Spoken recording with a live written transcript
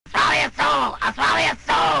I'll swallow your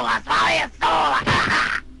soul! I'll swallow your soul!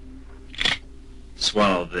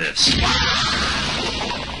 Swallow this.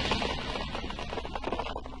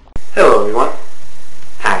 Hello everyone,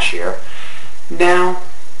 Ash here. Now,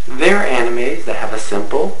 there are animes that have a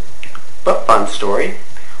simple but fun story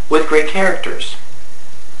with great characters,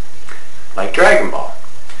 like Dragon Ball.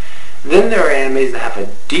 Then there are animes that have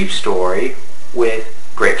a deep story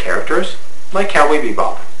with great characters, like Cowboy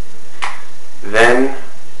Bebop. Then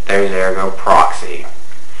there's Ergo Proxy.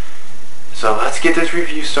 So let's get this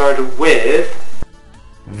review started with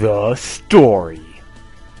the story.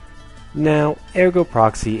 Now, Ergo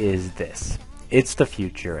Proxy is this. It's the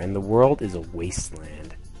future, and the world is a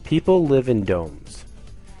wasteland. People live in domes.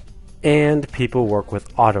 And people work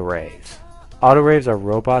with autoraves. Autoraves are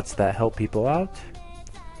robots that help people out.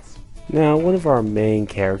 Now, one of our main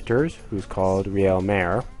characters, who's called Riel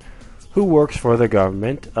Mare, who works for the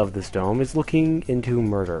government of this dome, is looking into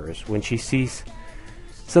murders when she sees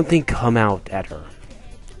something come out at her.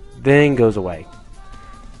 Then goes away,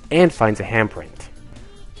 and finds a handprint.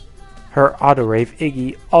 Her autorave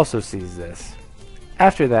Iggy also sees this.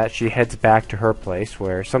 After that, she heads back to her place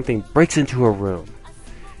where something breaks into her room.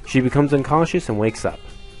 She becomes unconscious and wakes up.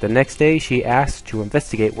 The next day, she asks to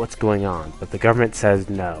investigate what's going on, but the government says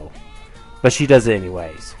no. But she does it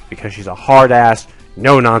anyways, because she's a hard-ass,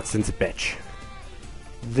 no-nonsense bitch.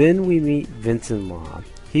 Then we meet Vincent Law.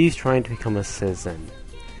 He's trying to become a citizen.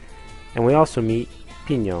 And we also meet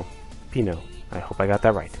Pino, I hope I got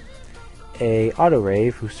that right, a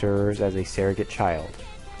autorave who serves as a surrogate child,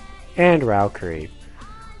 and Valkyrie,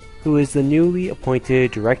 who is the newly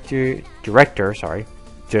appointed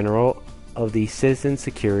General of the Citizen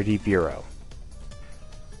Security Bureau.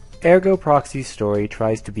 Ergo Proxy's story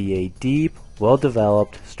tries to be a deep,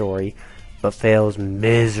 well-developed story, but fails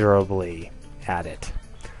miserably at it.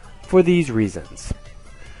 For these reasons.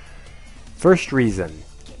 First reason,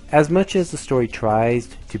 as much as the story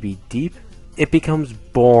tries to be deep, it becomes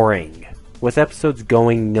boring, with episodes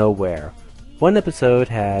going nowhere. One episode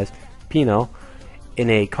has Pino in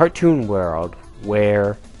a cartoon world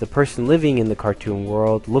where the person living in the cartoon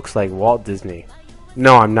world looks like Walt Disney.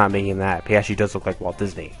 No, I'm not making that. He actually does look like Walt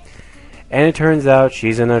Disney. And it turns out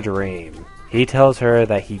she's in a dream. He tells her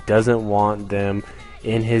that he doesn't want them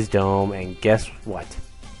in his dome, and guess what?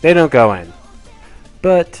 They don't go in.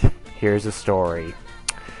 But here's the story.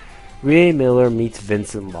 Ray Miller meets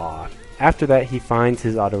Vincent Law. After that, he finds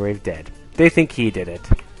his autorave dead. They think he did it.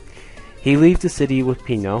 He leaves the city with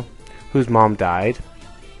Pino, whose mom died.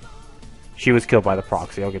 She was killed by the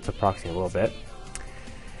proxy. I'll get to the proxy in a little bit.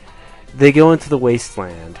 They go into the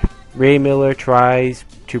wasteland. Ray Miller tries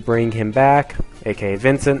to bring him back, aka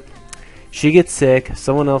Vincent. She gets sick.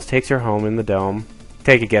 Someone else takes her home in the dome.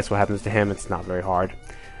 Take a guess what happens to him. It's not very hard.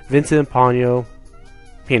 Vincent and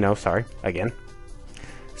Pino,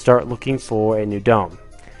 start looking for a new dome.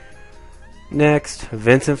 Next,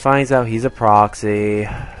 Vincent finds out he's a proxy.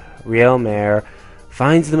 Riel Mare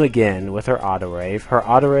finds them again with her autorave. Her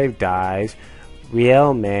autorave dies.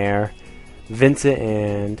 Riel Mare, Vincent,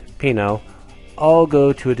 and Pino all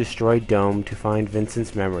go to a destroyed dome to find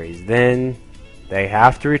Vincent's memories. Then they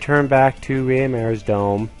have to return back to Riel Mare's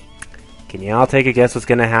dome. Can y'all take a guess what's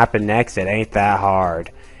gonna happen next? It ain't that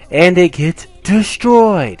hard. And it gets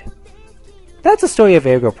destroyed. That's the story of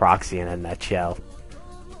Ergo Proxy in a nutshell.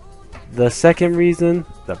 The second reason,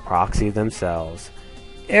 the proxy themselves.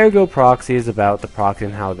 Ergo Proxy is about the proxy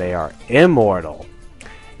and how they are immortal.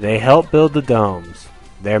 They help build the domes.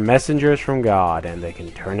 They're messengers from God, and they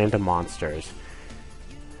can turn into monsters.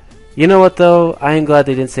 You know what though? I am glad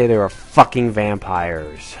they didn't say they were fucking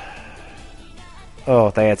vampires. Oh,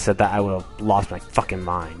 if they had said that, I would have lost my fucking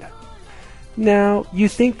mind. Now, you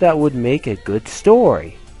think that would make a good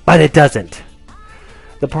story, but it doesn't.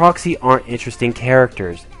 The proxy aren't interesting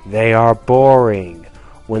characters. They are boring.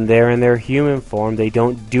 When they're in their human form, they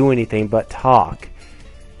don't do anything but talk.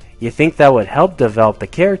 You think that would help develop the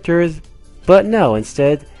characters, but no,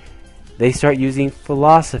 instead, they start using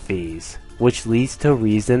philosophies, which leads to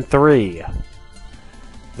reason 3.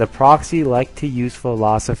 The proxy like to use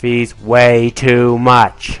philosophies way too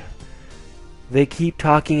much. They keep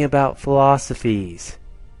talking about philosophies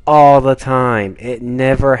all the time. It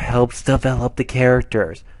never helps develop the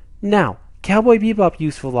characters. Now, Cowboy Bebop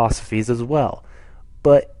used philosophies as well,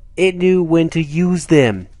 but it knew when to use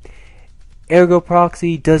them. Ergo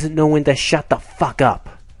Proxy doesn't know when to shut the fuck up.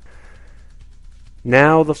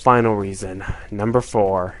 Now the final reason, number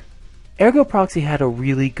 4. Ergo Proxy had a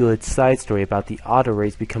really good side story about the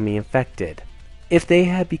autorays becoming infected. If they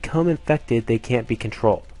had become infected, they can't be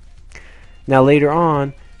controlled. Now later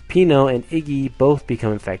on, Pino and Iggy both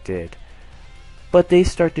become infected. but they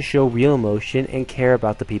start to show real emotion and care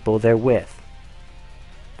about the people they're with.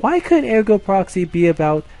 Why couldn't Ergo Proxy be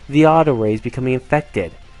about the auto rays becoming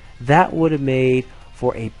infected? That would have made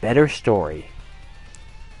for a better story.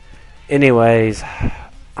 Anyways,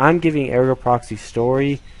 I'm giving Ergo Proxy's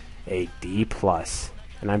story a D+,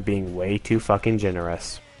 and I'm being way too fucking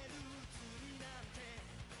generous.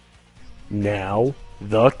 Now,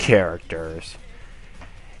 the characters.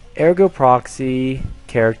 Ergo Proxy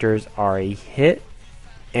characters are a hit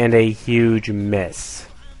and a huge miss.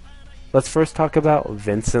 Let's first talk about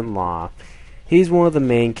Vincent Law. He's one of the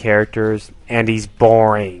main characters, and he's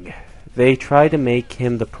boring. They try to make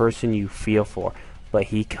him the person you feel for, but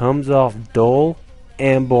he comes off dull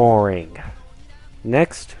and boring.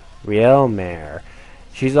 Next, Riel Mare.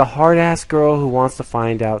 She's a hard-ass girl who wants to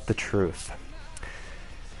find out the truth.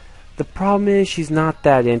 The problem is she's not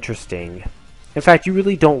that interesting. In fact, you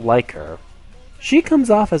really don't like her. She comes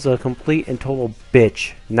off as a complete and total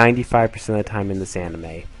bitch 95% of the time in this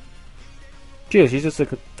anime. She's just a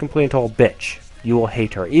complete and total bitch. You will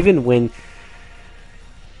hate her. Even when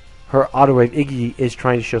her Autorave Iggy is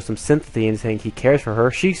trying to show some sympathy and saying he cares for her,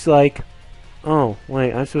 she's like, oh,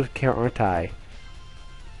 wait, I'm supposed to care, aren't I?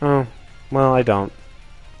 Oh, well, I don't.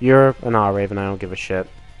 You're an Autorave and I don't give a shit.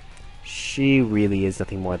 She really is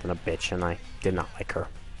nothing more than a bitch, and I did not like her.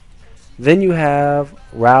 Then you have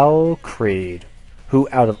Raoul Creed, who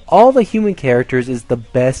out of all the human characters is the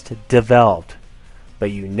best developed.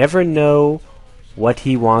 But you never know what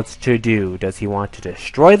he wants to do. Does he want to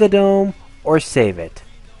destroy the dome or save it?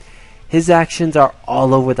 His actions are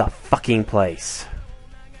all over the fucking place.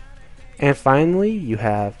 And finally, you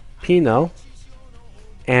have Pino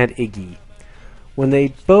and Iggy. When they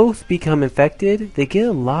both become infected, they get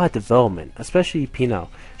a lot of development, especially Pino.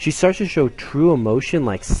 She starts to show true emotion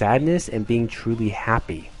like sadness and being truly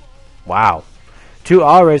happy. Wow. Two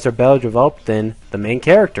Aures are better developed than the main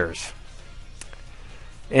characters.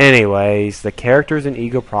 Anyways, the characters in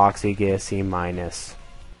Ergo Proxy get a C-.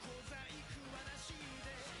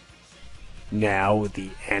 Now the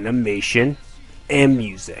animation and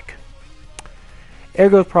music.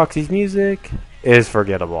 Ergo Proxy's music is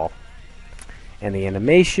forgettable, and the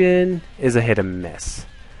animation is a hit and miss.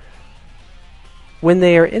 When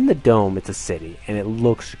they are in the dome, it's a city, and it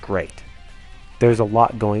looks great. There's a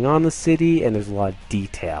lot going on in the city, and there's a lot of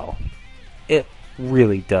detail. It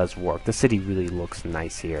really does work. The city really looks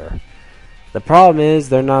nice here. The problem is,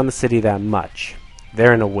 they're not in the city that much.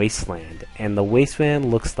 They're in a wasteland, and the wasteland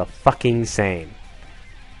looks the fucking same,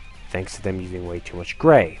 thanks to them using way too much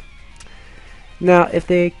gray. Now, if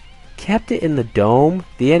they kept it in the dome,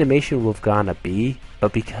 the animation would have gone a B,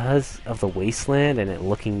 but because of the wasteland and it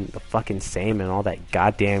looking the fucking same and all that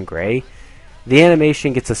goddamn gray, the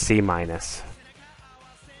animation gets a C-.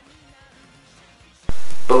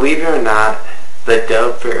 Believe it or not, the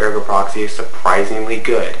dub for Ergo Proxy is surprisingly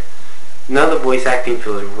good. None of the voice acting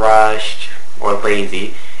feels rushed or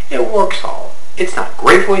lazy. It works all. It's not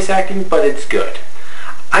great voice acting, but it's good.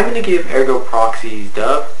 I'm going to give Ergo Proxy's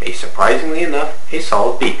dub a surprisingly enough a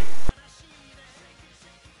solid B.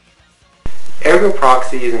 Ergo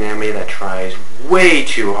Proxy is an anime that tries way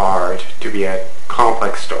too hard to be a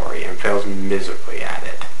complex story and fails miserably at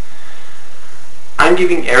it. I'm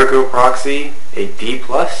giving Ergo Proxy a D+,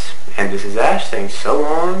 and this is Ash saying so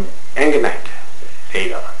long and good night.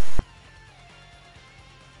 Theta.